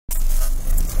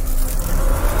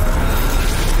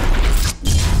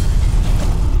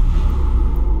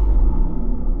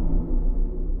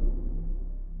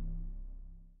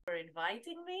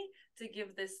inviting me to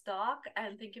give this talk,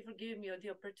 and thank you for giving me the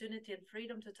opportunity and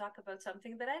freedom to talk about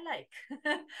something that I like.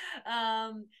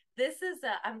 This is,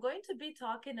 I'm going to be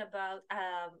talking about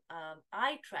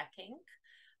eye tracking,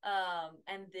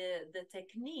 and the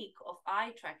technique of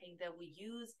eye tracking that we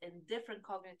use in different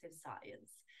cognitive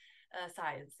sciences.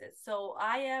 So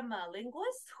I am a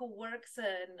linguist who works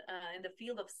in the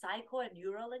field of psycho and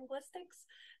neurolinguistics.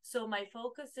 So my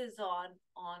focus is on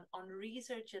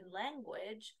research in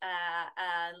language.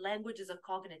 Language is a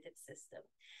cognitive system.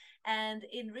 And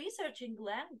in researching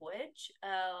language,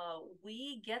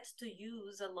 we get to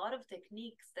use a lot of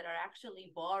techniques that are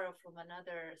actually borrowed from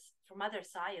other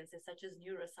sciences, such as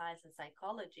neuroscience and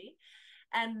psychology.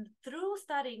 And through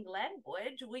studying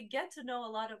language, we get to know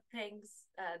a lot of things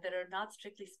that are not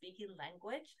strictly speaking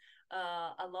language,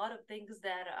 a lot of things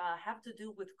that have to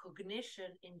do with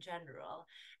cognition in general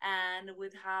and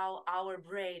with how our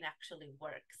brain actually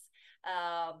works.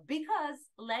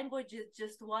 Because language is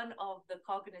just one of the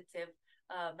cognitive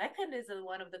mechanisms,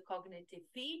 one of the cognitive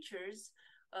features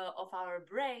of our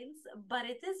brains, but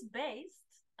it is based,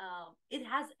 it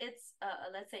has its,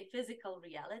 let's say, physical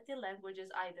reality. Language is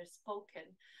either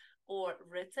spoken or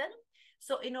written.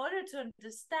 So, in order to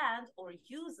understand or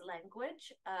use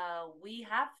language, we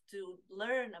have to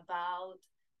learn about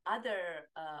other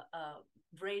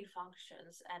brain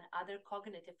functions and other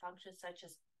cognitive functions, such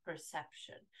as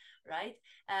perception, right?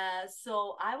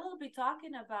 So, I will be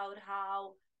talking about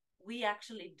how we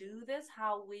actually do this,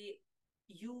 how we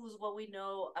use what we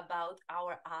know about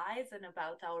our eyes and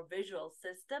about our visual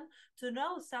system to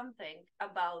know something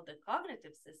about the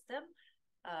cognitive system,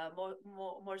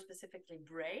 more specifically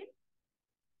brain.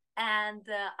 And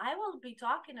I will be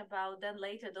talking about then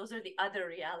later, those are the other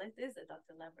realities that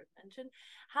Dr. Lambert mentioned,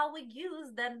 how we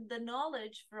use then the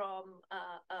knowledge from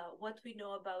what we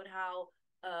know about how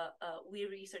we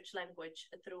research language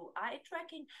through eye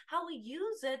tracking, how we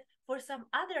use it for some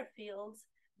other fields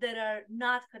that are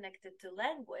not connected to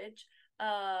language,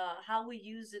 how we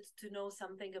use it to know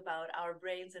something about our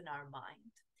brains and our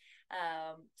mind.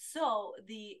 So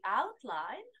the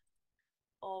outline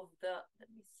of let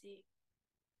me see.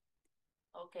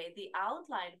 Okay, the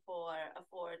outline for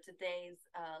today's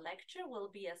lecture will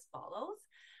be as follows.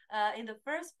 In the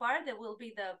first part, that will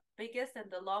be the biggest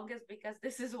and the longest because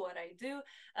this is what I do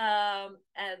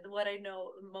and what I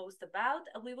know most about.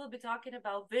 We will be talking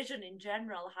about vision in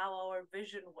general, how our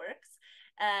vision works,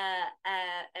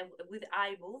 and with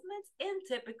eye movements in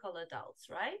typical adults,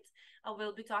 right?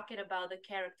 We'll be talking about the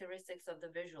characteristics of the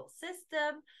visual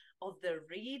system, of the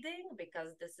reading,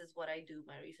 because this is what I do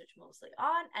my research mostly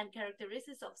on, and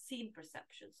characteristics of scene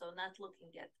perception. So not looking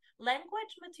at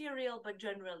language material, but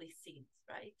generally scenes,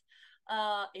 right?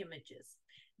 Images.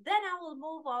 Then I will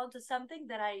move on to something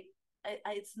that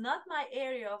it's not my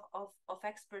area of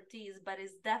expertise, but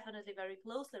is definitely very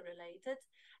closely related.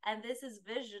 And this is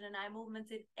vision and eye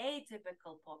movements in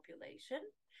atypical population.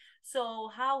 So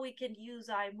how we can use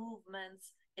eye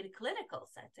movements in clinical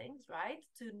settings, right,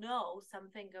 to know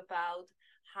something about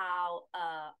how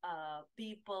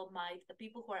people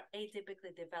who are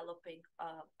atypically developing,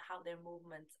 how their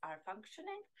movements are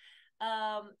functioning,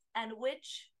 and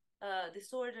which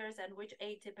disorders and which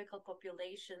atypical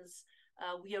populations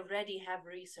we already have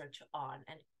research on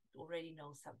and already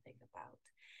know something about.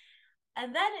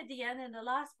 And then at the end, in the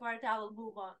last part, I will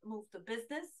move to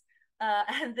business.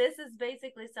 And this is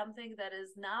basically something that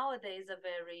is nowadays a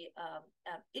very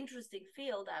interesting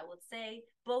field, I would say,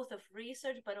 both of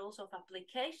research, but also of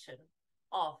application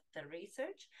of the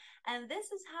research. And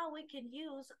this is how we can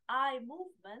use eye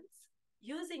movements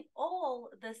using all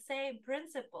the same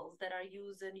principles that are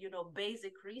used in,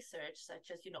 basic research, such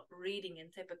as, reading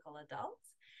in typical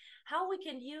adults, how we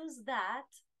can use that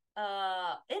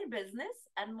in business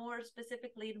and more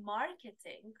specifically in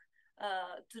marketing,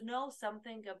 to know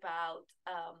something about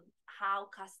how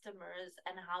customers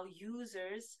and how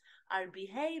users are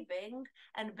behaving,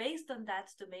 and based on that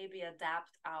to maybe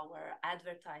adapt our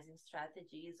advertising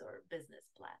strategies or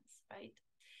business plans, right?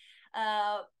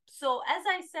 So as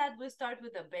I said, we start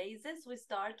with the basis. We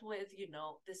start with,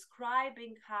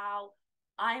 describing how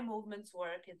eye movements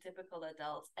work in typical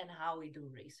adults and how we do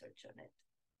research on it.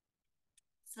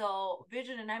 So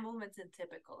vision and eye movements in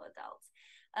typical adults.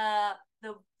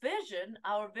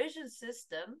 Our vision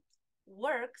system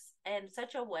works in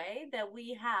such a way that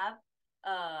we have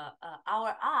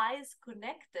our eyes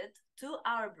connected to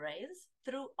our brains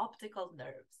through optical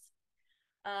nerves.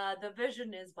 The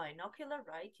vision is binocular,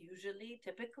 right? Usually,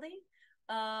 typically.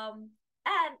 And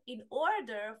in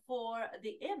order for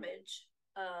the image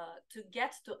to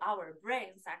get to our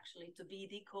brains, actually, to be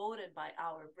decoded by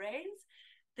our brains,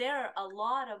 there are a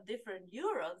lot of different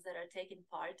neurons that are taking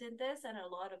part in this and a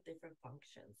lot of different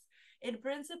functions. In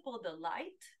principle, the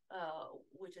light,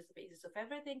 which is the basis of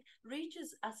everything,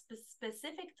 reaches a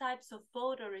specific types of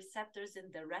photoreceptors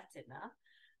in the retina,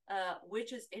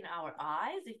 which is in our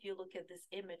eyes. If you look at this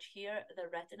image here, the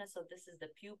retina, so this is the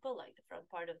pupil, like the front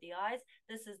part of the eyes,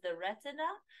 this is the retina,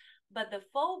 but the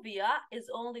fovea is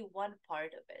only one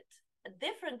part of it.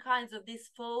 Different kinds of these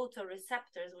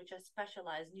photoreceptors, which are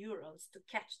specialized neurons to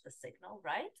catch the signal,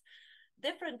 right?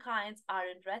 Different kinds are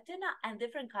in retina and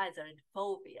different kinds are in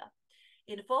fovea.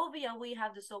 In fovea, we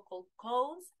have the so-called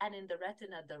cones, and in the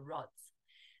retina, the rods.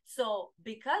 So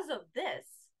because of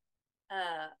this,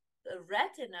 the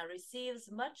retina receives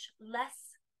much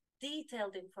less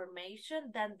detailed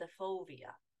information than the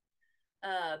fovea,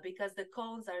 because the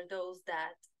cones are those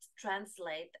that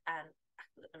translate and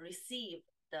receive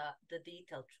the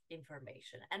detailed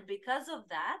information. And because of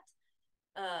that,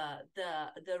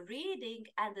 the reading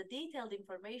and the detailed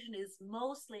information is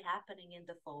mostly happening in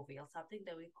the foveal, something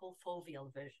that we call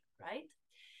foveal vision, right?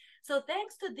 So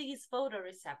thanks to these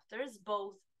photoreceptors,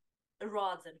 both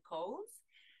rods and cones,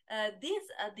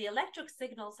 the electric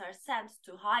signals are sent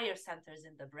to higher centers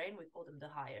in the brain. We call them the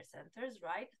higher centers,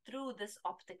 right? Through this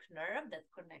optic nerve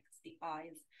that connects the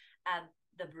eyes and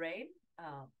the brain,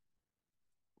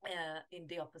 in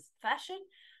the opposite fashion,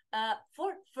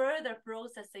 for further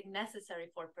processing necessary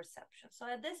for perception. So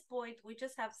at this point, we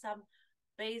just have some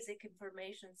basic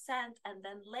information sent, and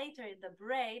then later in the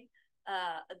brain,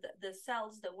 the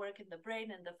cells that work in the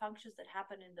brain and the functions that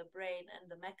happen in the brain and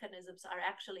the mechanisms are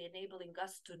actually enabling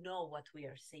us to know what we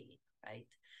are seeing, right?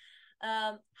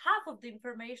 Half of the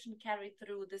information carried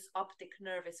through this optic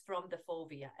nerve is from the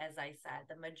fovea, as I said,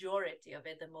 the majority of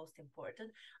it, the most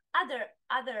important. Other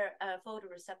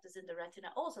photoreceptors in the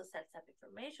retina also send some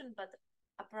information, but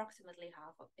approximately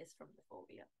half of it is from the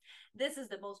fovea. This is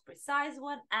the most precise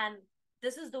one, and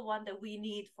this is the one that we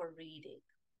need for reading.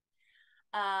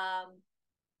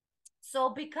 So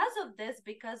because of this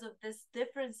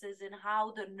differences in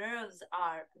how the nerves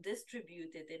are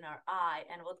distributed in our eye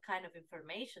and what kind of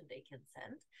information they can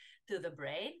send to the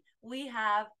brain, we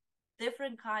have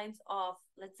different kinds of,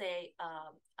 let's say,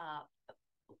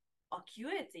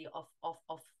 acuity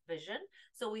of vision.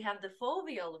 So we have the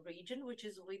foveal region, which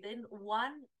is within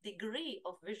 1 degree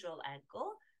of visual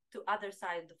angle to other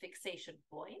side of the fixation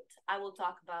point. I will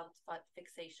talk about what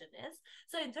fixation is.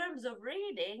 So in terms of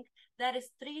reading, that is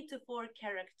 3 to 4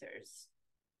 characters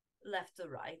left to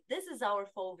right. This is our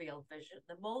foveal vision,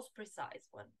 the most precise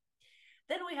one.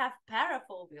 Then we have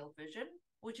parafoveal vision,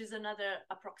 which is another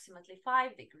approximately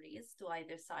 5 degrees to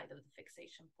either side of the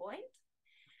fixation point.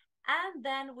 And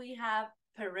then we have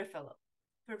peripheral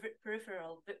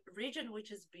region,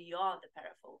 which is beyond the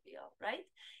parafoveal, right?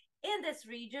 In this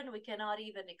region, we cannot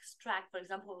even extract, for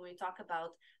example, when we talk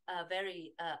about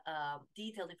very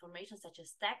detailed information such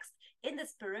as text, in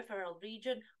this peripheral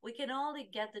region, we can only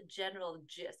get the general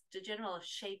gist, the general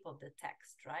shape of the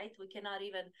text, right? We cannot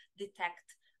even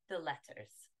detect the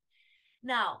letters.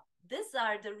 Now, these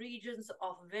are the regions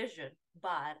of vision,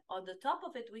 but on the top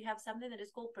of it, we have something that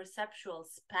is called perceptual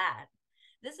span.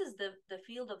 This is the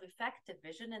field of effective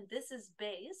vision, and this is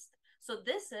based, so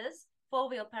this is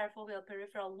foveal, parafoveal,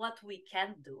 peripheral, what we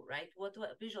can do, right? What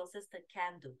a visual system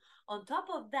can do. On top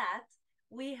of that,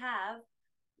 we have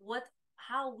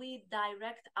how we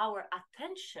direct our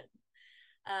attention.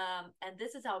 And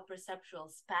this is our perceptual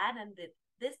span, and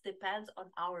this depends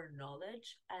on our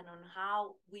knowledge and on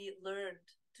how we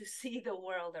learned to see the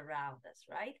world around us,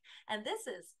 right? And this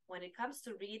is, when it comes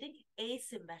to reading,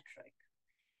 asymmetric.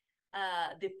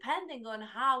 Depending on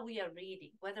how we are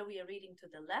reading, whether we are reading to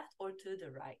the left or to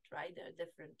the right, right? There are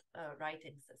different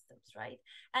writing systems, right?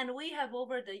 And we have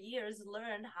over the years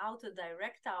learned how to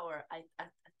direct our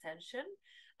attention.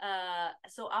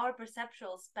 So our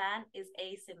perceptual span is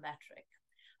asymmetric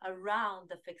around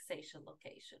the fixation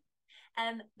location.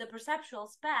 And the perceptual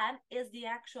span is the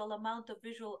actual amount of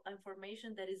visual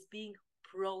information that is being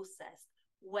processed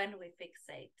when we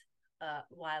fixate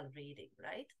while reading,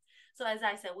 right? So as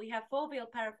I said, we have foveal,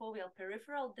 parafoveal,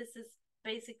 peripheral. This is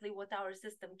basically what our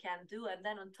system can do. And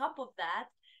then on top of that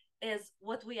is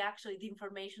what we actually, the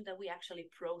information that we actually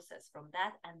process from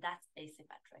that, and that's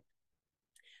asymmetric.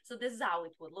 So this is how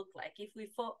it would look like. If we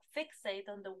fixate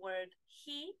on the word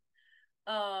he,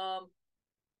 the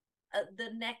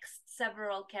next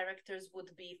several characters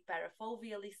would be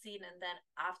parafoveally seen, and then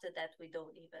after that we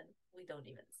don't even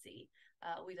see,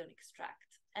 we don't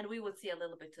extract, and we would see a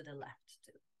little bit to the left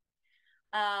too.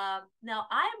 Now,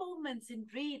 eye movements in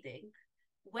reading,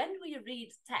 when we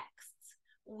read texts,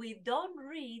 we don't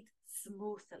read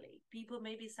smoothly. People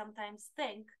maybe sometimes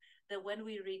think that when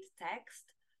we read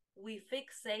text, we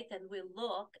fixate and we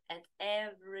look at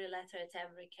every letter, at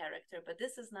every character, but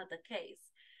this is not the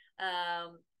case.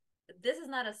 Um, this is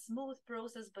not a smooth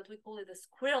process, but we call it the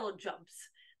squirrel jumps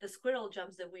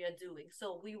that we are doing.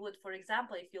 So we would, for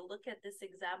example, if you look at this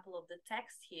example of the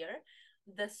text here,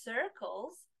 the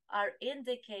circles are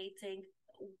indicating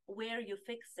where you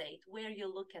fixate, where you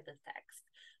look at the text.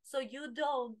 So you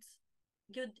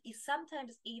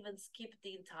sometimes even skip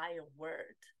the entire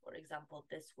word. For example,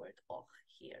 this word "och"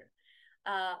 here.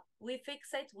 We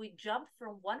fixate, we jump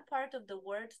from one part of the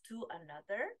word to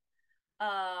another.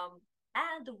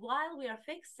 And while we are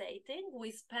fixating,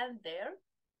 we spend there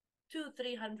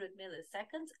 200-300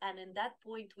 milliseconds, and in that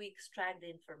point, we extract the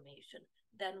information.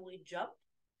 Then we jump,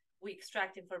 we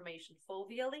extract information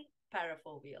foveally,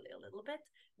 parafoveally a little bit,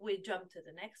 we jump to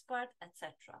the next part,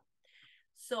 etc.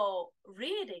 So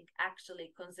reading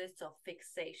actually consists of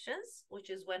fixations, which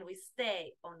is when we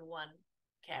stay on one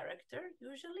character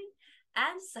usually,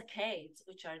 and saccades,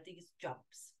 which are these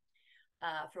jumps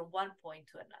from one point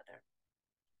to another.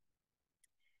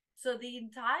 So the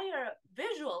entire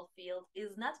visual field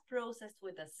is not processed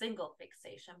with a single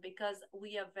fixation because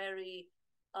we are very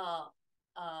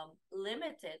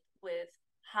limited with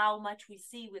how much we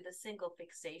see with a single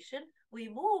fixation. We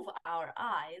move our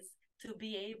eyes to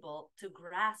be able to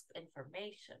grasp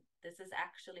information. This is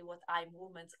actually what eye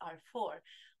movements are for.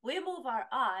 We move our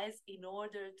eyes in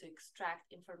order to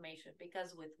extract information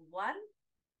because with one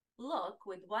look,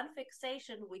 with one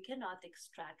fixation, we cannot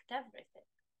extract everything.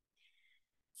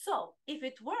 So if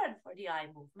it weren't for the eye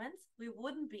movements, we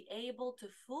wouldn't be able to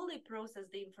fully process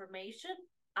the information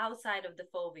outside of the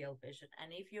foveal vision.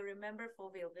 And if you remember,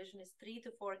 foveal vision is 3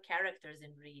 to 4 characters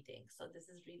in reading. So this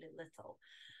is really little,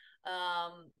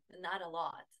 not a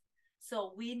lot.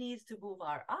 So we need to move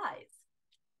our eyes.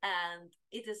 And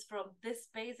it is from this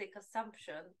basic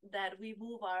assumption that we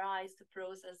move our eyes to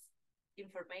process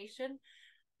information.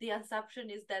 The assumption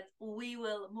is that we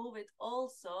will move it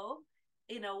also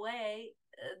in a way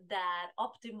that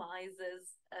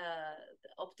optimizes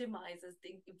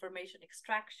the information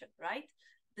extraction, right?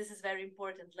 This is very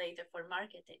important later for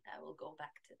marketing. I will go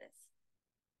back to this.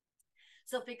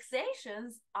 So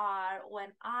fixations are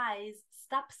when eyes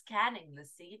stop scanning the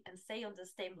scene and stay on the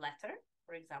same letter,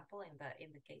 for example, in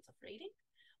the case of reading,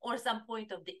 or some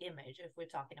point of the image if we're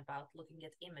talking about looking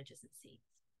at images and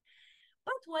scenes.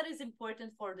 But what is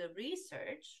important for the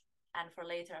research and for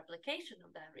later application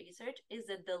of that research is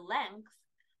that the length,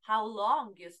 how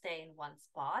long you stay in one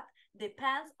spot,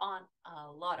 depends on a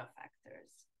lot of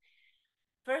factors.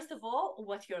 First of all,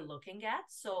 what you're looking at.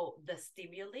 So the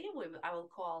stimuli, I will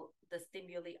call the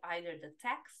stimuli either the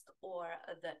text or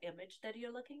the image that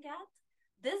you're looking at.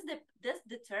 This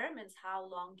determines how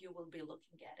long you will be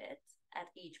looking at it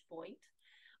at each point,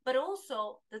 but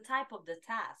also the type of the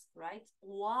task, right?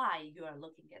 Why you are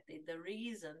looking at it, the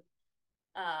reason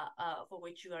for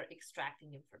which you are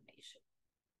extracting information.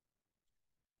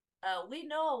 We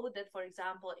know that, for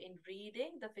example, in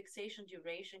reading, the fixation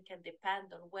duration can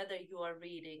depend on whether you are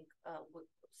reading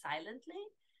silently.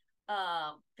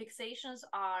 Fixations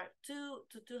are 2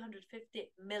 to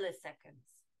 250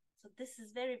 milliseconds. So this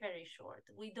is very, very short.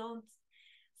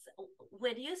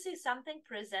 When you see something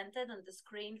presented on the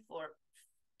screen for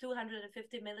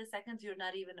 250 milliseconds, you're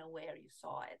not even aware you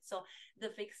saw it. So the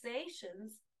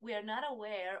fixations, we are not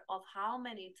aware of how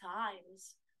many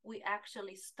times we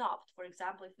actually stopped. For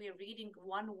example, if we are reading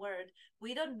one word,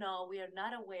 we don't know, we are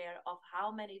not aware of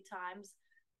how many times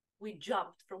we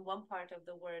jumped from one part of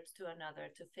the word to another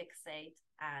to fixate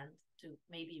and to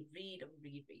maybe read or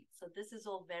reread. So this is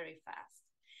all very fast.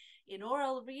 In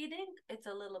oral reading, it's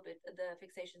a little bit, the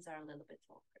fixations are a little bit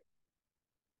longer.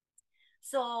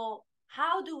 So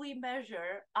how do we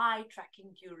measure eye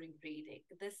tracking during reading?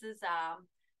 This is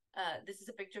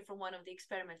a picture from one of the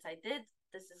experiments I did.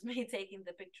 This is me taking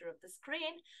the picture of the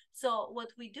screen. So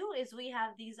what we do is we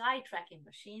have these eye tracking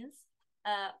machines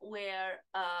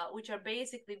which are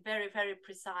basically very, very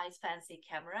precise, fancy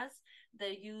cameras.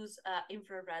 They use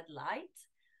infrared light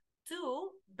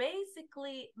to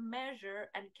basically measure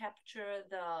and capture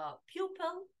the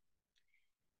pupil.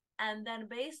 And then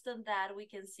based on that, we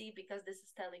can see, because this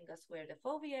is telling us where the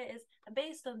fovea is, and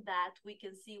based on that, we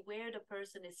can see where the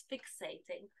person is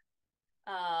fixating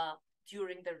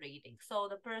during the reading. So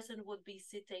the person would be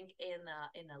sitting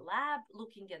in a lab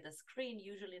looking at the screen.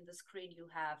 Usually in the screen you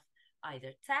have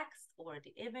either text or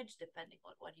the image, depending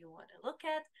on what you want to look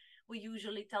at. We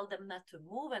usually tell them not to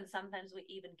move, and sometimes we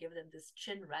even give them this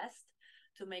chin rest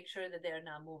to make sure that they're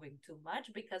not moving too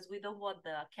much, because we don't want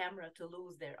the camera to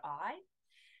lose their eye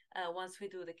once we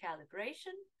do the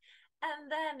calibration.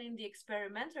 And then in the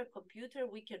experimental computer,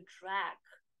 we can track.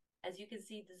 As you can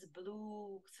see, this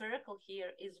blue circle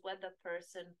here is what the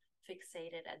person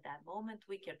fixated at that moment.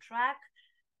 We can track,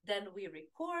 then we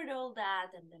record all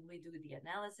that, and then we do the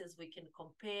analysis. We can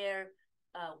compare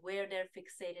where they're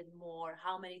fixated more,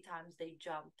 how many times they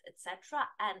jumped, etc.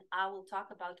 And I will talk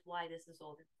about why this is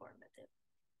all informative.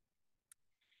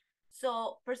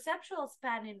 So perceptual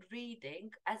span in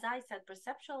reading, as I said,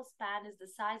 perceptual span is the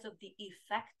size of the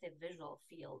effective visual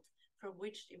field from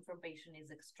which information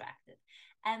is extracted.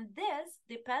 And this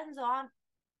depends on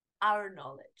our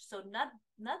knowledge. So not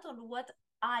on what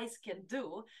eyes can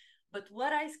do, but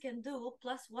what eyes can do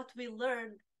plus what we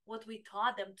learned, what we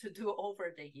taught them to do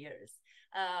over the years.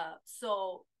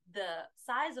 So the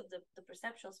size of the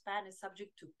perceptual span is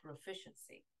subject to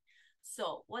proficiency.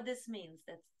 So what this means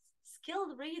that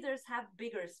skilled readers have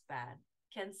bigger span,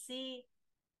 can see,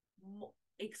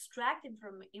 extract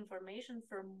information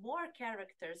from more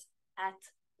characters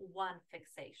at one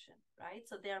fixation, right?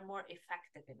 So they are more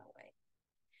effective in a way.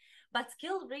 But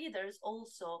skilled readers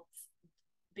also,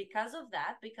 because of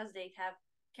that, because they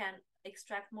can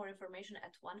extract more information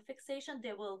at one fixation,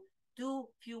 they will do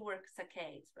fewer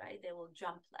saccades, right? They will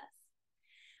jump less.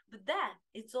 But then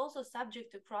it's also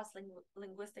subject to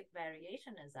cross-linguistic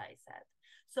variation, as I said.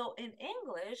 So in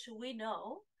English, we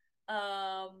know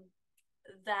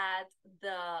that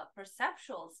the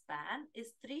perceptual span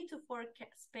is 3 to 4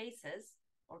 spaces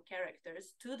or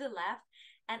characters to the left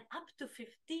and up to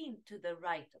 15 to the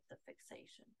right of the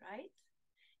fixation, right?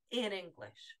 In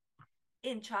English.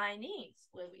 In Chinese,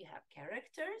 where we have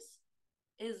characters,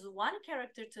 is 1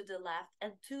 character to the left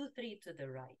and 2, 3 to the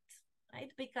right,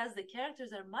 right? Because the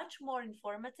characters are much more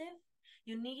informative.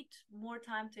 You need more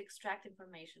time to extract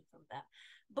information from them.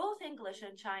 Both English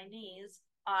and Chinese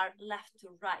are left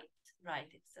to right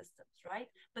writing systems, right?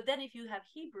 But then if you have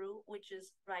Hebrew, which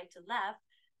is right to left,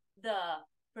 the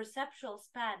perceptual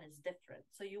span is different.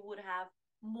 So you would have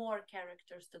more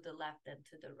characters to the left than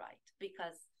to the right,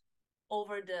 because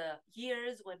over the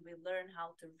years when we learn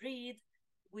how to read,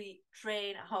 we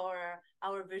train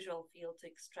our visual field to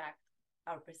extract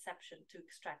our perception, to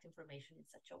extract information in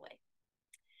such a way.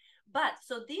 But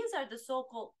so these are the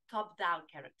so-called top-down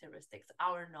characteristics,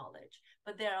 our knowledge.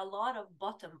 But there are a lot of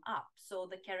bottom-up, so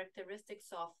the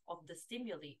characteristics of the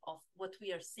stimuli, of what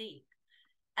we are seeing.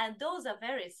 And those are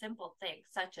very simple things,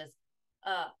 such as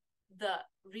the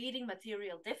reading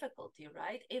material difficulty,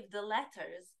 right? If the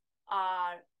letters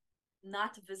are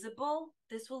not visible,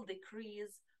 this will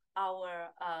decrease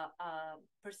our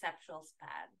perceptual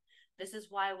span. This is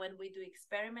why when we do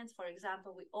experiments, for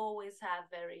example, we always have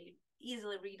very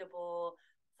easily readable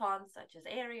fonts such as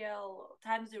Arial or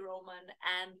Times New Roman,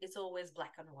 and it's always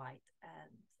black and white.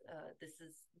 And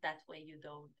that way you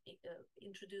don't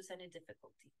introduce any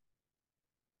difficulty.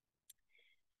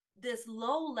 This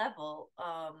low level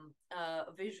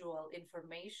visual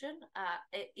information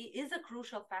is a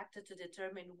crucial factor to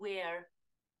determine where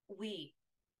we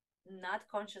not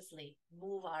consciously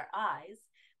move our eyes,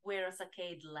 where a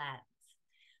saccade lands.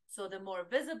 So the more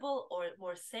visible or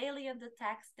more salient the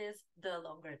text is, the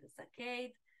longer the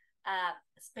saccade.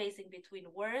 Spacing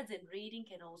between words in reading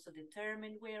can also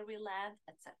determine where we land,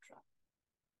 etc.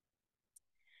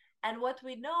 And what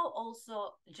we know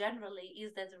also generally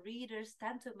is that readers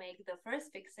tend to make the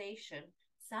first fixation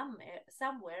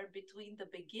somewhere between the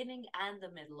beginning and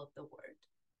the middle of the word.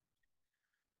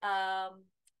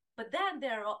 But then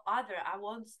there are other, I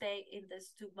won't stay in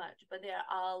this too much, but there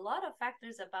are a lot of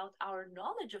factors about our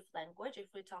knowledge of language, if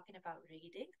we're talking about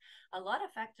reading, a lot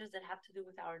of factors that have to do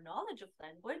with our knowledge of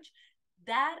language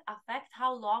that affect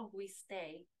how long we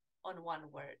stay on one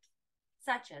word,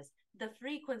 such as the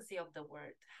frequency of the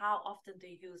word, how often do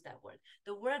you use that word,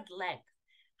 the word length,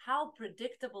 how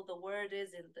predictable the word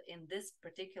is in this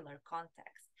particular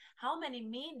context, how many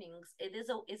meanings it is.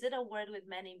 Is it a word with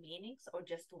many meanings or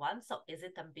just one? So is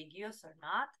it ambiguous or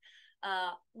not?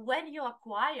 When you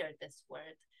acquire this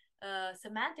word,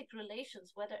 semantic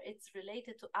relations, whether it's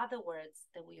related to other words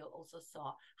that we also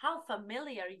saw, how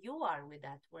familiar you are with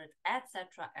that word,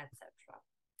 etc., etc.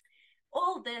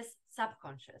 All this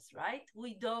subconscious, right?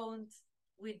 We don't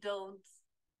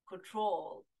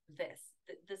control this.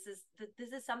 This is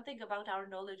something about our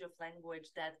knowledge of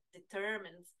language that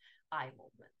determines eye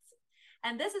movements.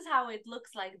 And this is how it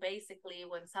looks like basically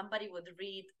when somebody would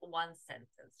read one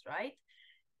sentence, right?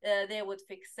 They would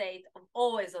fixate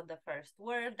always on the first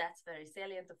word. That's very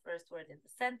salient, the first word in the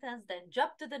sentence, then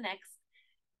jump to the next,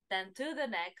 then to the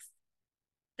next.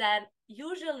 Then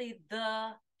usually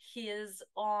the his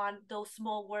on those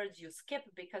small words you skip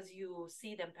because you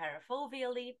see them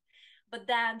parafoveally. But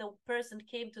then the person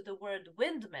came to the word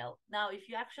windmill. Now, if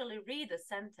you actually read the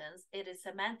sentence, it is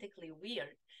semantically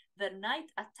weird. The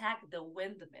knight attacked the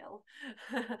windmill,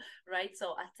 right?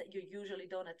 So you usually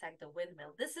don't attack the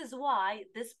windmill. This is why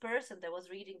this person that was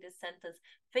reading this sentence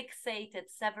fixated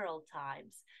several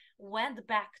times, went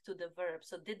back to the verb,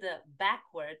 so did the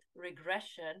backward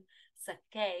regression,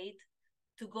 saccade,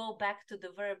 to go back to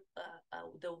the verb,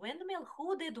 the windmill.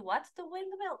 Who did what to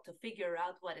windmill? To figure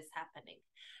out what is happening,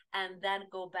 and then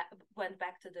went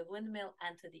back to the windmill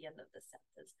and to the end of the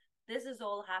sentence. This is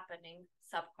all happening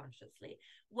subconsciously.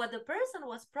 What the person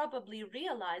was probably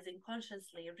realizing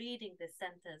consciously reading this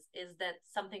sentence is that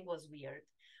something was weird.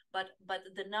 But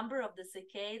the number of the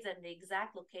saccades and the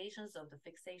exact locations of the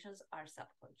fixations are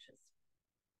subconscious.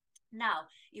 Now,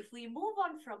 if we move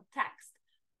on from text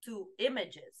to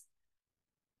images,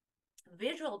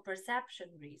 visual perception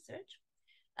research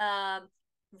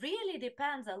really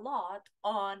depends a lot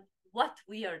on what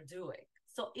we are doing.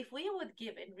 So if we would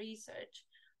give in research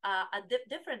a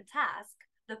different task,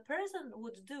 the person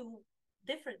would do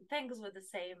different things with the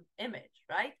same image,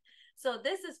 right? So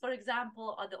this is, for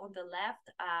example, on the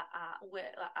left,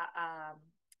 where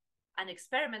an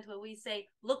experiment where we say,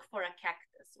 look for a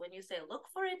cactus. When you say look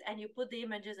for it and you put the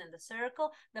images in the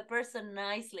circle, the person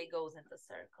nicely goes in the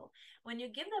circle. When you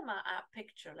give them a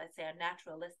picture, let's say a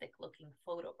naturalistic looking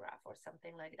photograph or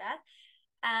something like that,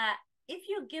 if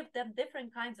you give them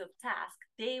different kinds of tasks,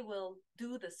 they will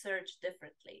do the search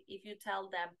differently. If you tell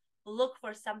them, look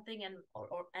for something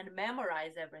and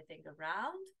memorize everything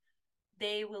around,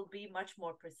 they will be much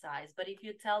more precise. But if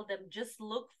you tell them just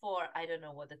look for, I don't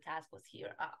know what the task was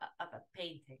here, of a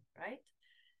painting, right?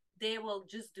 They will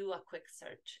just do a quick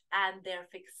search and their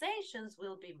fixations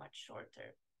will be much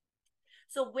shorter.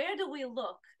 So where do we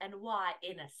look and why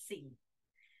in a scene?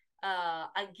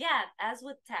 Again, as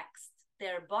with text,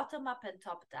 they're bottom up and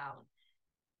top down.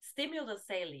 Stimulus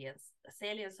salience, the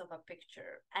salience of a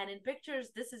picture. And in pictures,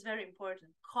 this is very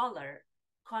important. Color,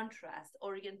 contrast,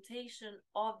 orientation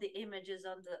of the images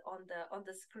on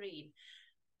the screen,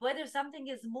 whether something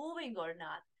is moving or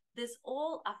not. This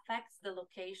all affects the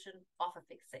location of a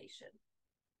fixation.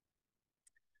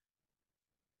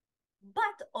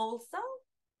 But also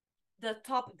the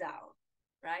top down,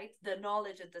 right? The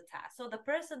knowledge and the task. So the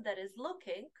person that is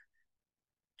looking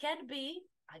can be,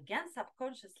 again,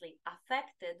 subconsciously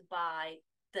affected by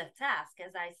the task,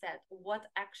 as I said, what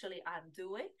actually I'm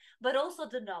doing, but also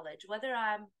the knowledge, whether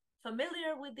I'm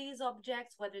familiar with these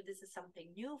objects, whether this is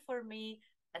something new for me,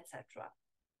 etc.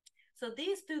 So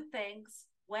these two things,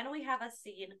 when we have a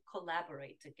scene,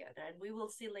 collaborate together, and we will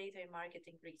see later in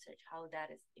marketing research how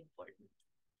that is important.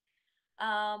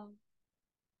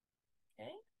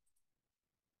 Okay.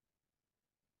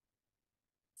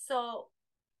 So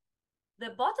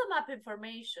the bottom-up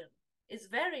information is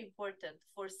very important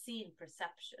for scene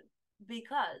perception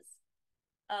because,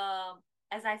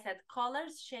 as I said,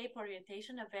 colors, shape,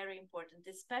 orientation are very important,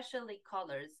 especially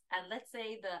colors, and let's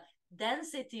say the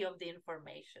density of the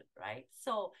information, right?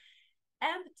 So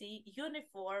empty,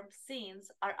 uniform scenes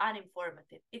are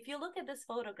uninformative. If you look at these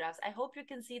photographs, I hope you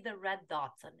can see the red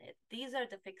dots on it. These are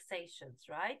the fixations,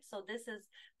 right? So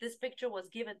this picture was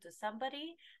given to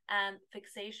somebody and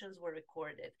fixations were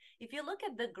recorded. If you look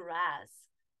at the grass,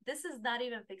 this is not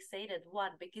even fixated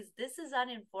one because this is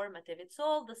uninformative. It's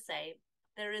all the same.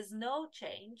 There is no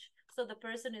change. So the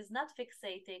person is not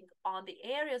fixating on the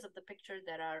areas of the picture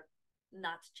that are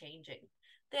not changing.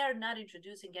 They are not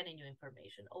introducing any new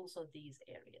information, also these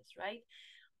areas, right?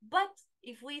 But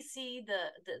if we see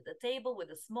the table with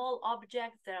the small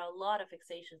objects, there are a lot of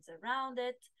fixations around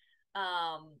it.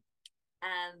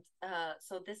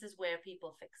 So this is where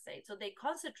people fixate. So they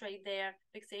concentrate their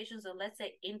fixations on, let's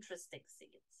say, interesting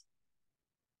scenes.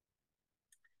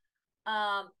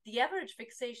 The average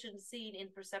fixation scene in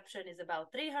perception is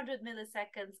about 300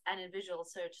 milliseconds, and in visual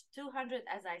search, 200.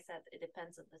 As I said, it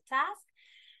depends on the task.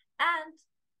 And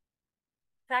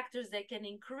factors that can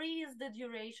increase the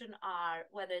duration are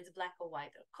whether it's black or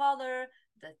white or color,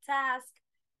 the task,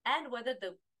 and whether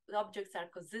the objects are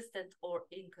consistent or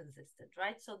inconsistent,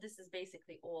 right? So this is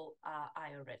basically all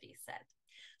I already said.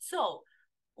 So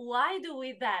why do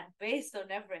we then, based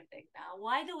on everything now,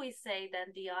 why do we say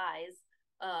then the eyes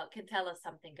can tell us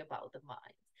something about the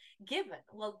mind?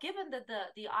 Given that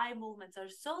the eye movements are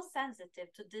so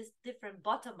sensitive to this different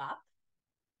bottom up,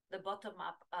 the bottom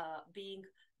up being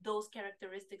those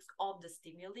characteristics of the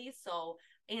stimuli. So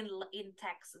in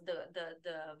text,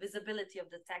 the visibility of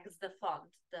the text, the font,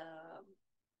 the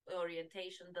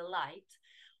orientation, the light,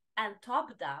 and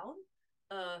top down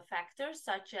factors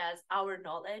such as our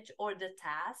knowledge or the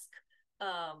task,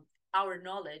 our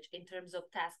knowledge in terms of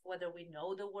task, whether we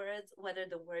know the words, whether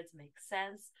the words make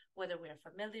sense, whether we're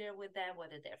familiar with them,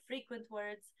 whether they're frequent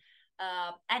words.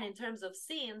 And in terms of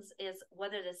scenes, is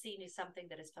whether the scene is something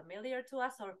that is familiar to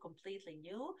us or completely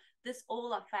new. This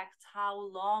all affects how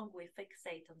long we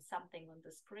fixate on something on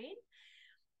the screen.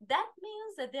 That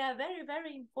means that they are very,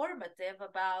 very informative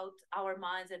about our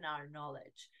minds and our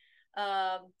knowledge.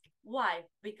 Why?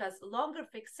 Because longer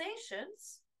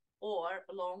fixations or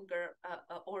longer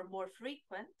or more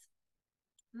frequent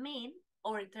mean,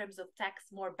 or in terms of text,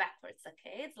 more backwards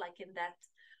saccades, like in that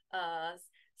uh,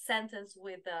 sentence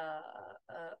with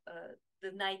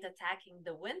the knight attacking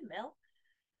the windmill.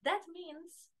 That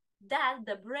means that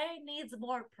the brain needs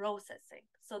more processing.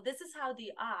 So this is how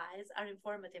the eyes are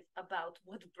informative about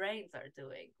what brains are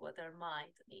doing, what our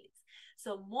mind needs.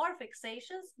 So more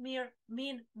fixations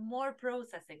mean more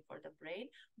processing for the brain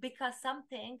because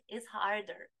something is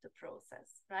harder to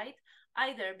process, right?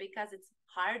 Either because it's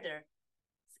harder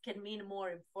can mean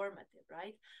more informative,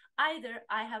 right? Either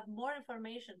I have more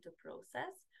information to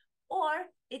process, or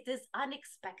it is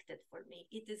unexpected for me.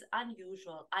 It is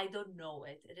unusual. I don't know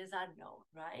it. It is unknown,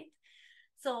 right?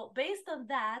 So based on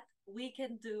that, we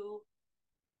can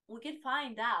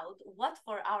find out what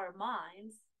for our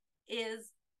minds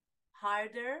is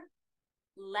harder,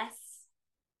 less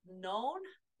known,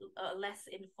 less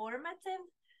informative,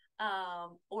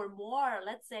 or more,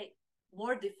 let's say,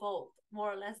 more default,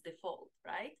 more or less default,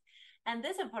 right? And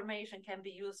this information can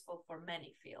be useful for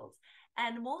many fields.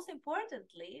 And most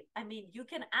importantly, I mean, you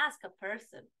can ask a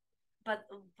person,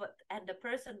 and the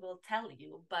person will tell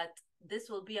you, but this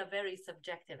will be a very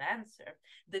subjective answer.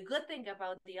 The good thing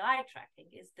about the eye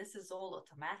tracking is this is all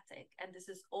automatic and this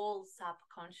is all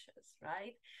subconscious,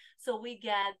 right? So we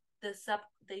get the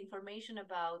information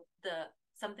about the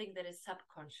something that is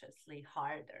subconsciously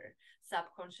harder,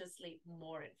 subconsciously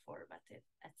more informative,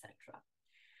 etc.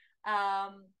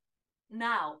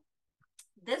 Now,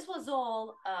 this was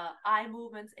all eye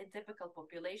movements in typical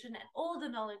population, and all the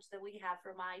knowledge that we have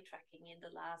from eye tracking in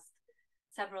the last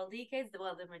several decades,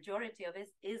 well, the majority of it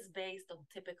is based on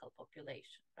typical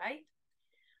population, right?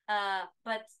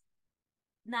 But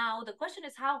now the question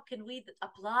is, how can we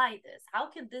apply this? How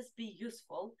can this be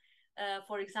useful,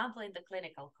 for example, in the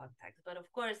clinical context? But of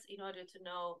course, in order to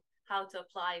know how to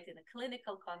apply it in a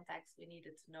clinical context, we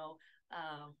needed to know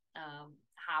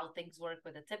how things work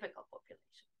with a typical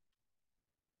population.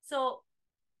 So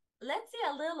let's see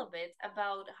a little bit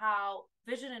about how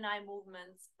vision and eye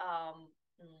movements,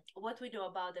 what we know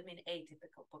about them in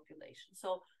atypical population.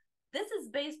 So this is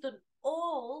based on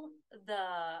all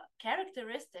the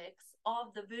characteristics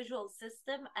of the visual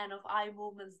system and of eye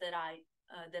movements that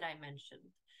I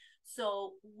mentioned.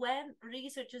 So when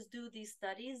researchers do these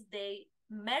studies, they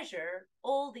measure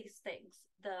all these things: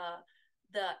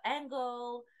 the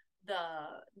angle, the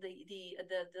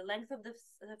length of the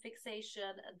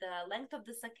fixation, the length of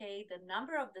the saccade, the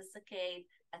number of the saccade,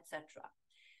 etc.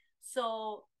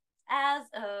 So as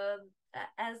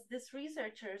this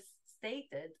researchers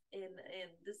stated in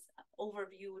this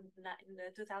overview in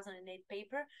the 2008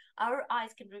 paper, our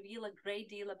eyes can reveal a great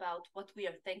deal about what we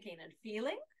are thinking and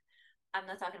feeling. I'm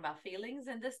not talking about feelings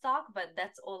in this talk, but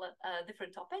that's all a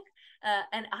different topic.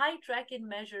 And eye tracking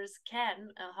measures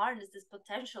can harness this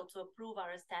potential to improve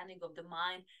our understanding of the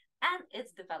mind and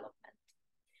its development.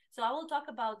 So I will talk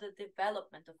about the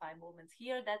development of eye movements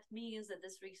here. That means that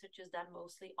this research is done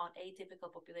mostly on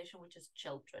atypical population, which is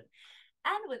children.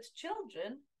 And with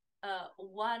children,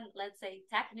 one, let's say,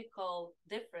 technical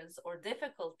difference or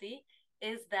difficulty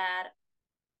is that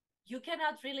you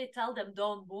cannot really tell them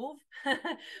don't move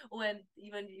when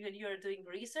even you're doing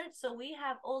research. So we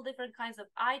have all different kinds of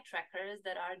eye trackers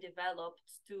that are developed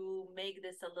to make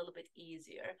this a little bit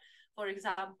easier. For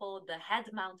example, the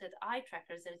head mounted eye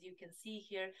trackers, as you can see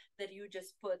here, that you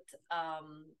just put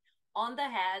on the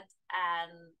head,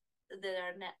 and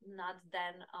they're not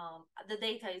then the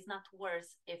data is not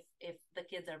worse if the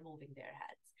kids are moving their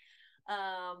heads.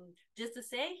 Just to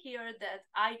say here that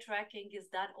eye tracking is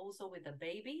done also with the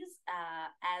babies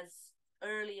as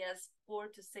early as 4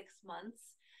 to 6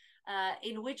 months.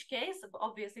 In which case,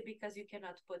 obviously, because you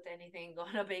cannot put anything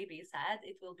on a baby's head,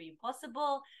 it will be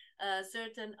impossible.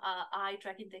 Certain eye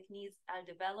tracking techniques are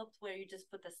developed where you just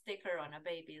put a sticker on a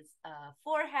baby's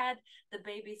forehead. The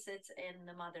baby sits in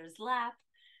the mother's lap,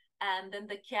 and then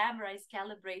the camera is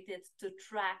calibrated to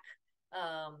track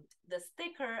the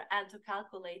sticker and to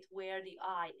calculate where the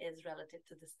eye is relative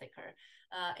to the sticker.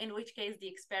 In which case, the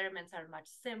experiments are much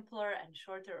simpler and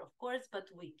shorter, of course, but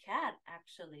we can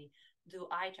actually do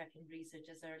eye tracking research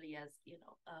as early as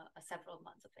several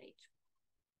months of age.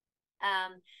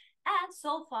 And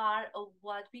so far,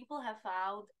 what people have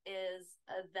found is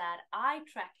that eye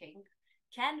tracking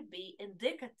can be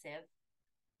indicative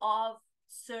of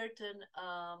certain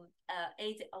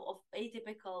of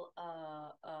atypical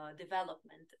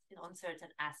development, on certain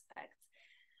aspects.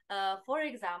 For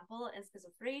example, in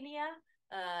schizophrenia,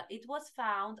 it was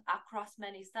found across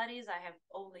many studies. I have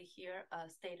only here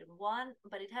stated one,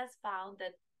 but it has found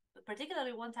that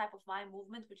particularly one type of eye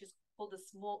movement, which is called the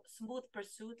smooth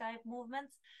pursuit type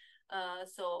movements.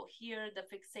 So here the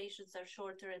fixations are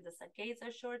shorter and the saccades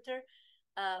are shorter.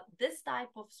 This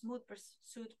type of smooth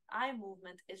pursuit eye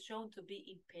movement is shown to be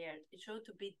impaired. It's shown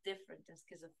to be different in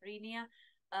schizophrenia,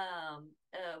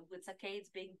 with saccades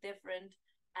being different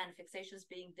and fixations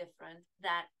being different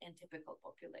than in typical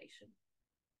population.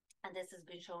 And this has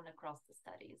been shown across the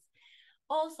studies.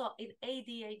 Also, in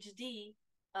ADHD,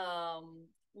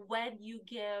 when you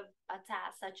give a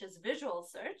task such as visual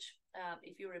search,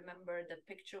 if you remember the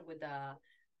picture with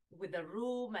the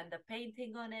room and the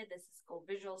painting on it, this is called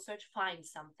visual search. Find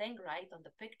something right on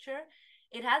the picture.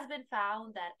 It has been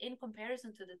found that in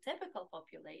comparison to the typical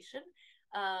population,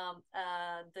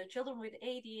 the children with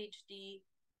ADHD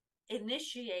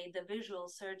initiate the visual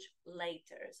search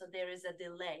later. So there is a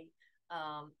delay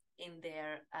in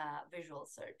their visual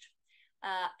search.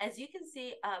 As you can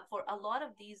see, for a lot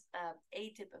of these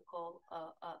atypical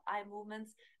eye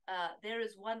movements, there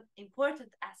is one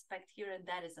important aspect here, and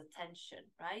that is attention,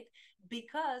 right?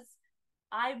 Because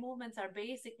eye movements are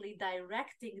basically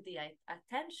directing the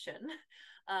attention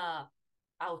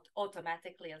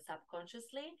automatically and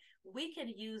subconsciously. We can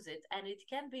use it, and it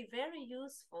can be very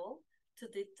useful to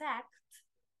detect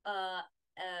uh,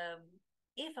 um,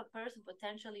 if a person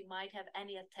potentially might have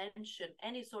any attention,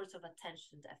 any sorts of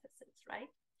attention deficits, right?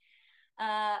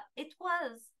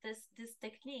 This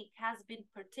technique has been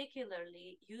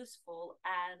particularly useful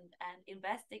and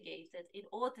investigated in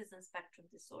autism spectrum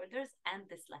disorders and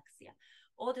dyslexia.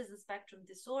 Autism spectrum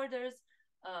disorders,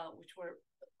 which were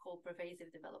called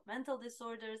pervasive developmental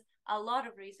disorders, a lot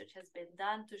of research has been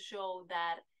done to show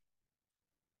that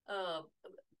uh,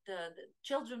 the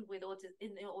children with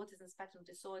autism spectrum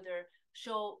disorder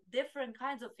show different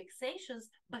kinds of fixations,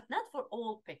 but not for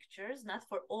all pictures, not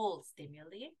for all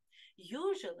stimuli.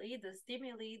 Usually, the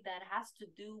stimuli that has to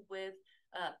do with,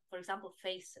 for example,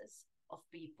 faces of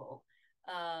people,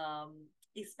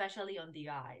 especially on the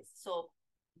eyes. So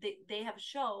they have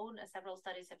shown, several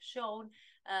studies have shown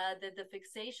that the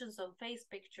fixations on face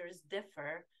pictures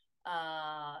differ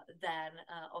than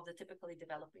of the typically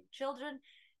developing children,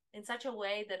 in such a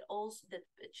way that also that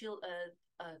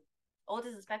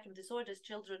autism spectrum disorders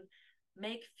children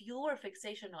make fewer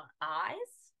fixation on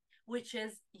eyes, which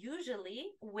is usually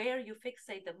where you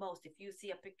fixate the most. If you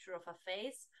see a picture of a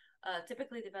face,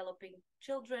 typically developing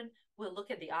children will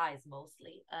look at the eyes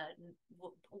mostly.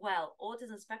 While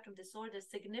autism spectrum disorders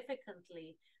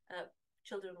significantly,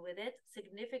 children with it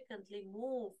significantly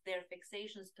move their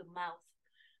fixations to mouth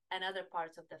and other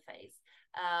parts of the face.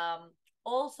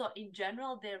 Also, in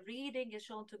general, their reading is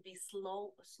shown to be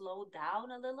slowed down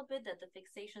a little bit, that the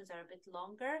fixations are a bit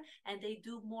longer, and they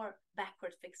do more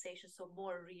backward fixation, so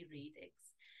more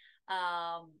rereadings.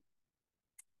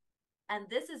 And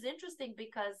this is interesting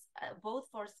because both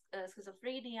for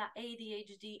schizophrenia,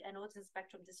 ADHD, and autism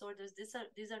spectrum disorders, these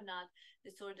are not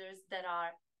disorders that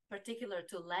are particular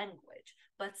to language,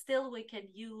 but still we can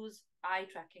use eye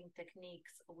tracking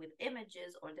techniques with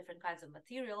images or different kinds of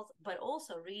materials, but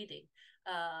also reading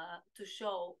to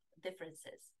show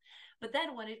differences. But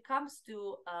then when it comes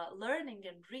to learning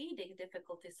and reading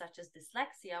difficulties such as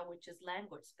dyslexia, which is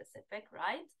language specific,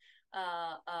 right?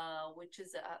 Which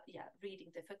is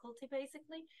reading difficulty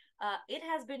basically. It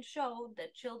has been shown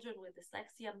that children with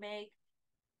dyslexia may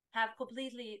have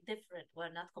completely different,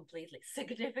 well, not completely,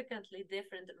 significantly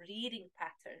different reading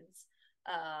patterns.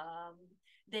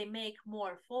 They make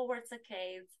more forward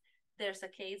saccades. Their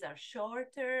saccades are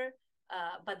shorter,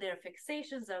 but their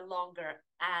fixations are longer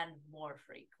and more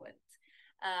frequent.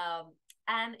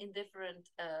 And in different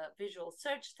visual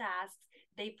search tasks,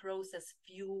 they process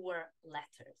fewer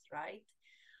letters, right?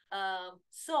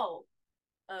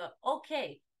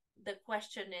 Okay, the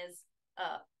question is,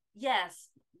 yes,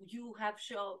 you have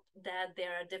shown that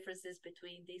there are differences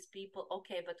between these people.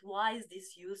 Okay, but why is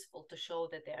this useful to show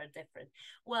that they are different?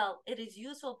 Well, it is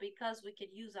useful because we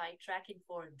can use eye tracking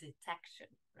for detection,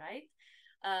 right?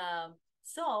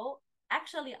 So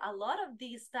actually, a lot of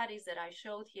these studies that I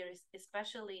showed here,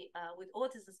 especially with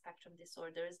autism spectrum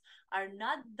disorders, are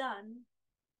not done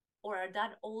or are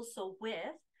done also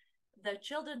with the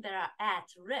children that are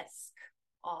at risk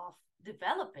of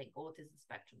developing autism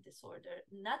spectrum disorder,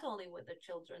 not only with the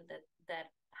children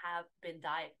that have been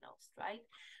diagnosed, right?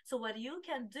 So what you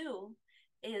can do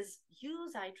is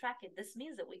use eye tracking. This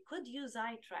means that we could use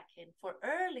eye tracking for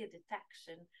early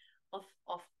detection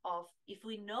of if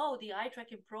we know the eye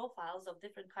tracking profiles of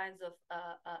different kinds of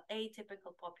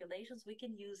atypical populations, we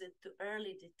can use it to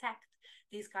early detect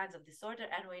these kinds of disorder.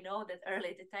 And we know that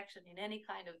early detection in any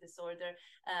kind of disorder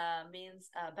means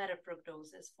better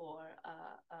prognosis for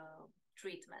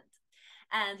treatment.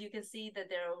 And you can see that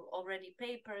there are already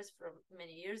papers from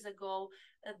many years ago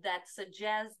that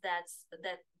suggest that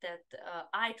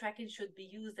eye tracking should be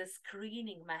used as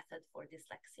screening method for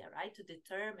dyslexia, right? To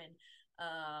determine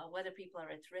whether people are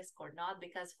at risk or not.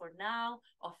 Because for now,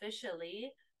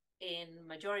 officially, in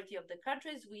majority of the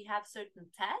countries, we have certain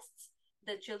tests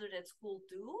that children at school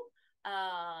do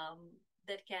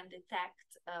that can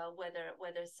detect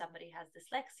whether somebody has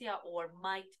dyslexia or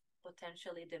might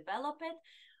potentially develop it.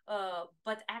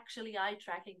 But actually, eye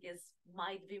tracking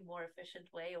might be more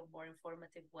efficient way or more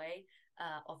informative way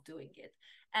of doing it,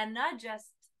 and not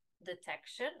just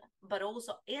detection, but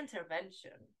also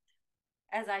intervention.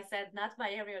 As I said, not my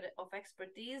area of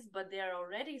expertise, but there are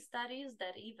already studies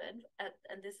that even,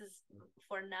 and this is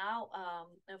for now,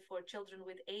 for children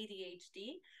with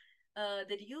ADHD,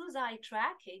 that use eye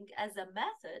tracking as a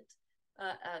method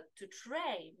to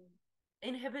train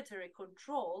inhibitory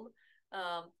control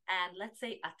and, let's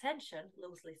say, attention,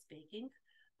 loosely speaking,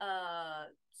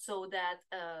 so that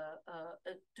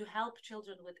to help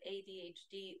children with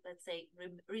ADHD, let's say,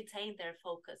 retain their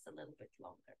focus a little bit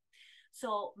longer.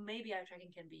 So maybe eye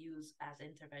tracking can be used as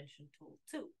intervention tool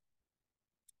too.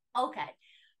 Okay,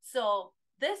 so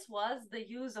this was the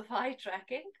use of eye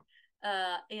tracking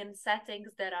in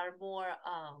settings that are more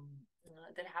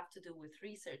that have to do with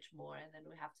research more, and then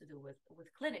we have to do with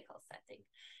clinical setting.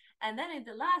 And then in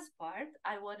the last part,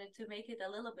 I wanted to make it a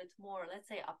little bit more, let's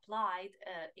say, applied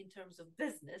in terms of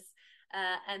business,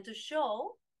 and to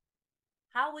show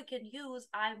how we can use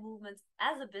eye movements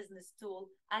as a business tool,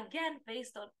 again,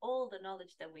 based on all the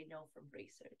knowledge that we know from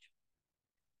research.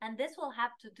 And this will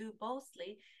have to do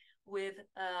mostly with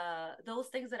those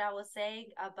things that I was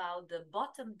saying about the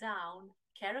bottom down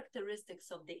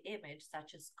characteristics of the image,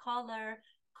 such as color,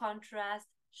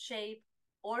 contrast, shape,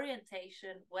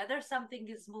 orientation, whether something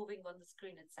is moving on the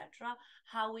screen, etc.,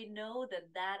 how we know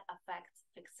that that affects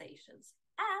fixations.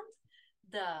 And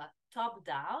the top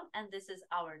down, and this is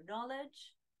our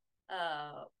knowledge,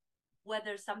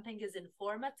 whether something is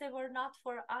informative or not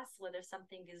for us, whether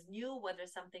something is new, whether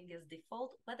something is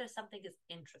default, whether something is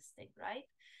interesting, right?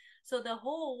 So the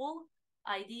whole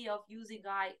idea of using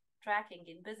eye tracking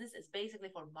in business is basically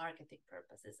for marketing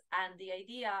purposes. And the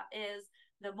idea is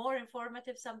the more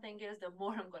informative something is, the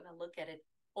more I'm going to look at it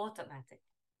automatically,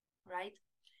 right?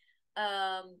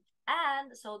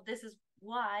 And so this is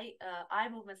why eye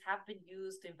movements have been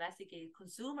used to investigate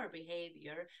consumer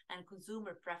behavior and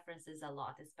consumer preferences a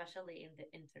lot, especially in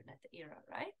the internet era,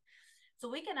 right? So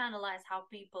we can analyze how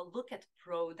people look at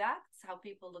products, how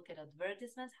people look at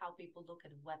advertisements, how people look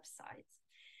at websites.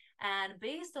 And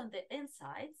based on the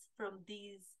insights from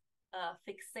these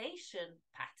fixation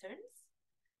patterns,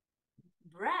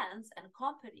 brands and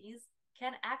companies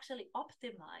can actually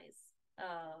optimize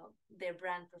their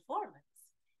brand performance.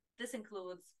 This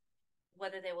includes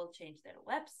whether they will change their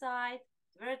website,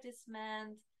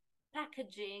 advertisement,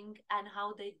 packaging, and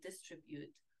how they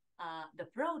distribute the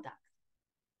product.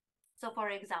 So, for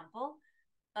example,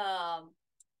 eye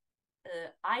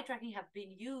tracking have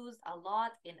been used a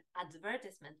lot in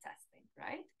advertisement testing,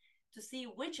 right? To see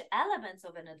which elements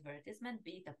of an advertisement,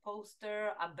 be it a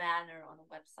poster, a banner on a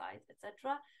website,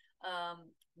 etc.,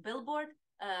 billboard,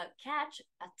 catch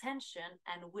attention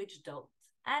and which don't,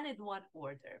 and in what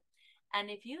order. And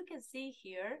if you can see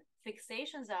here,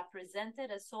 fixations are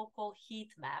presented as so-called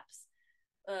heat maps.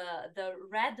 The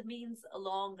red means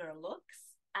longer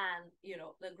looks, and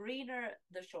the greener,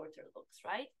 the shorter looks,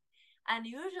 right? And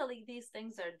usually these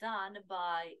things are done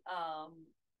by,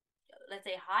 let's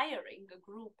say, hiring a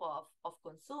group of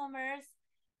consumers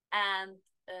and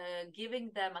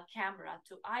giving them a camera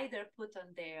to either put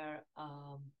on their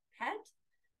head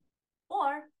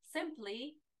or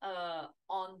simply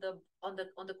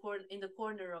in the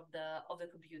corner of the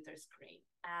computer screen.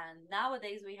 And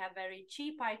nowadays we have very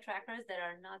cheap eye trackers that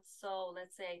are not so,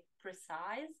 let's say,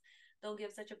 precise, don't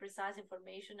give such a precise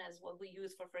information as what we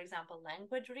use for example,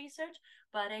 language research,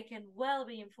 but it can well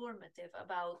be informative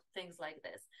about things like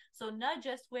this. So not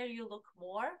just where you look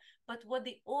more, but what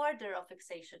the order of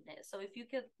fixation is. So if you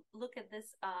could look at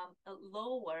this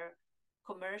lower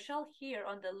commercial here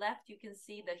on the left, you can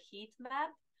see the heat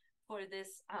map for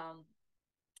this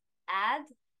ad.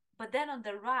 But then on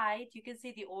the right, you can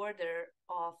see the order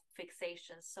of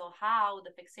fixations. So how the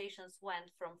fixations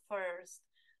went from first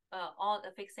on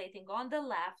fixating on the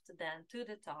left, then to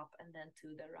the top, and then to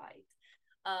the right.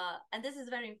 And this is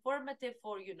very informative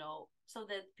for, so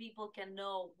that people can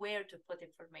know where to put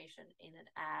information in an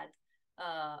ad,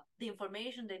 the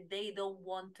information that they don't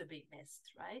want to be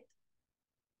missed, right?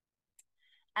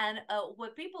 And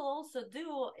what people also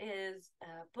do is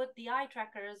put the eye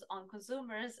trackers on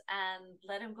consumers and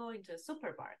let them go into a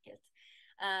supermarket.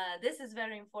 This is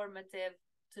very informative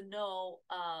to know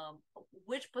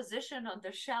which position on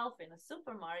the shelf in a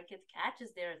supermarket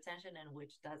catches their attention and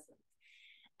which doesn't.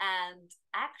 And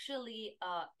actually,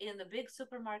 in the big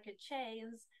supermarket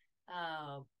chains,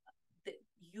 uh,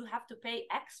 you have to pay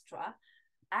extra.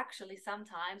 Actually,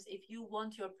 sometimes if you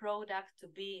want your product to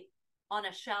be on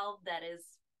a shelf that is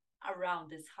around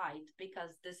this height,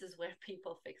 because this is where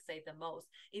people fixate the most.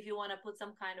 If you want to put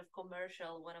some kind of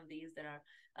commercial, one of these that are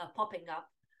popping up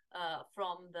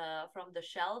from the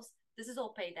shelves, this is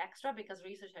all paid extra because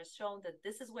research has shown that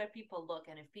this is where people look,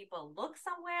 and if people look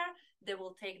somewhere, they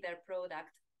will take their product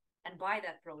and buy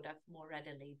that product more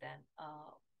readily than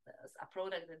a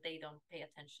product that they don't pay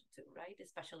attention to, right?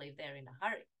 Especially if they're in a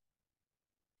hurry.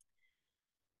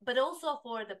 But also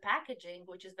for the packaging,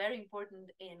 which is very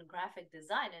important in graphic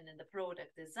design and in the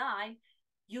product design,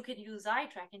 you can use eye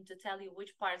tracking to tell you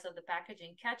which parts of the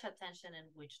packaging catch attention and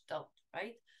which don't,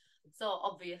 right? So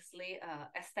obviously,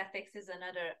 aesthetics is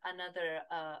another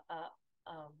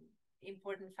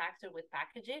important factor with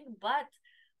packaging, but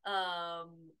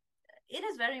it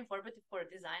is very informative for a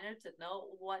designer to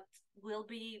know what will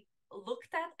be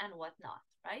looked at and what not,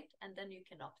 right? And then you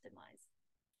can optimize.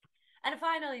 And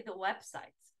finally, the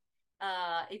websites.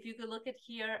 If you could look at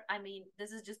here, I mean,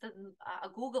 this is just a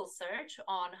Google search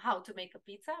on how to make a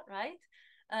pizza, right?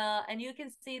 And you can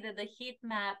see that the heat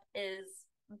map is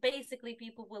basically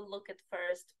people will look at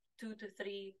first 2 to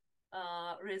 3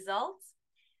 results,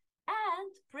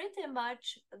 and pretty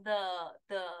much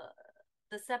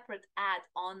the separate ad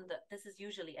on the, this is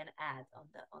usually an ad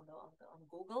on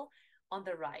Google on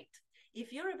the right.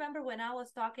 If you remember when I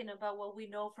was talking about what we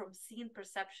know from scene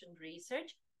perception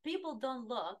research, people don't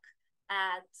look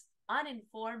at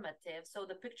uninformative, so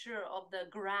the picture of the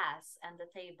grass and the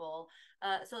table,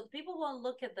 so people won't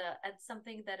look at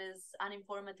something that is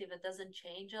uninformative. It doesn't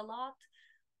change a lot.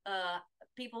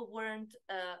 People weren't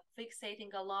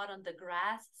fixating a lot on the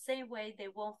grass, same way they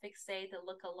won't fixate and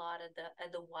look a lot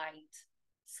at the white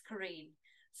screen.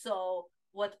 So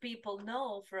what people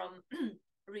know from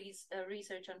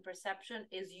research on perception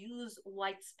is use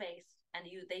white space, and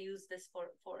they use this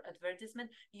for advertisement.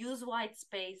 Use white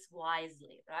space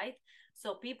wisely, right?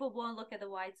 So people won't look at the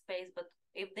white space, but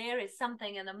if there is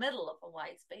something in the middle of a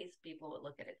white space, people will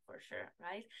look at it for sure,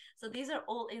 right? So these are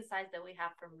all insights that we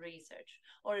have from research.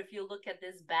 Or if you look at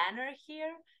this banner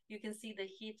here, you can see the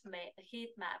heat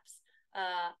maps,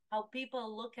 how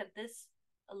people look at this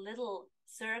little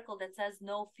circle that says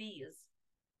no fees.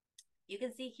 You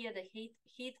can see here the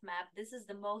heat map. This is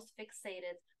the most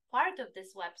fixated part of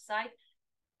this website.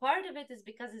 Part of it is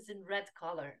because it's in red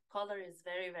color. Color is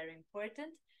very, very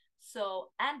important.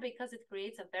 So, and because it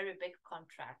creates a very big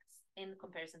contrast in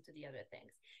comparison to the other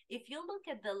things. If you look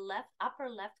at the upper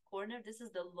left corner, this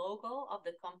is the logo of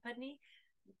the company.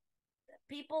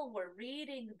 People were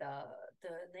reading the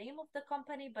name of the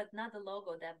company, but not the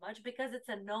logo that much, because it's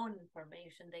a known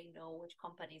information. They know which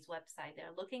company's website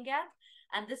they're looking at,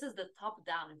 and this is the top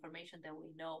down information that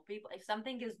we know. People, if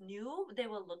something is new, they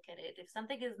will look at it. If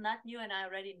something is not new and I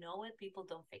already know it, people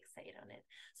don't fixate on it.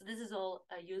 So this is all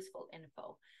useful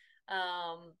info.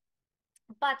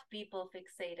 But people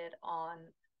fixated on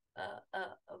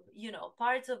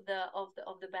parts of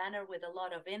the banner with a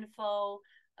lot of info,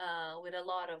 with a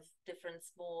lot of different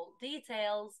small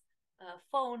details,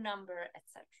 phone number,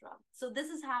 etc. So this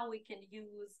is how we can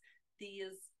use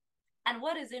these. And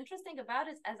what is interesting about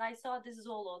it, as I saw, this is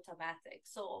all automatic.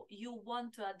 So you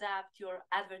want to adapt your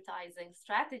advertising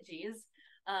strategies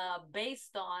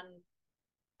based on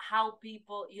how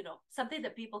people, something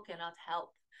that people cannot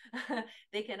help.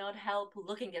 They cannot help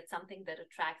looking at something that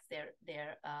attracts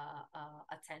their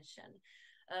attention.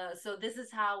 So this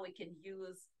is how we can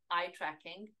use eye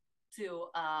tracking to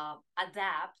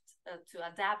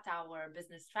adapt our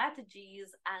business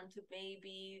strategies, and to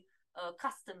maybe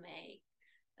custom make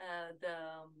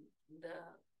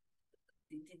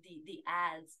the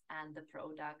ads and the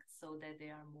products so that they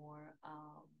are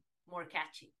more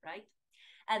catchy, right?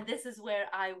 And this is where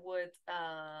I would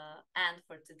end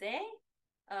for today.